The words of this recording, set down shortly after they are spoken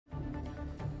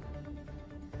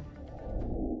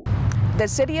The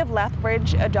city of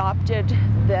Lethbridge adopted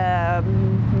the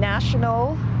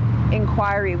national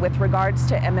inquiry with regards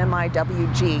to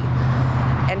MMIWG.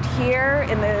 And here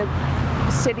in the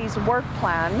city's work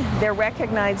plan, they're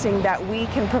recognizing that we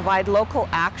can provide local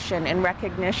action in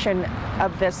recognition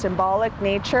of the symbolic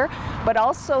nature, but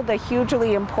also the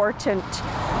hugely important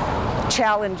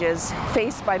challenges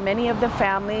faced by many of the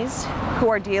families who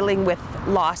are dealing with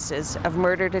losses of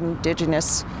murdered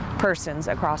Indigenous persons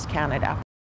across Canada.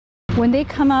 When they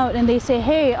come out and they say,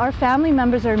 hey, our family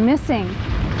members are missing,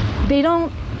 they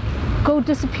don't go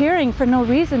disappearing for no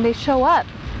reason, they show up.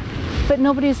 But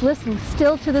nobody's listening.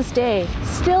 Still to this day,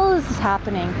 still this is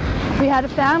happening. We had a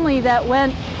family that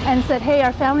went and said, hey,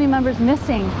 our family member's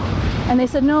missing. And they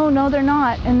said, no, they're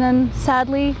not. And then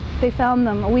sadly, they found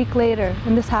them a week later.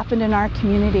 And this happened in our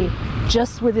community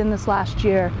just within this last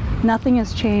year. Nothing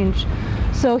has changed.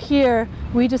 So here,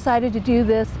 we decided to do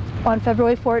this on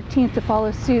February 14th to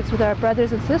follow suits with our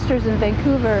brothers and sisters in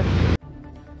Vancouver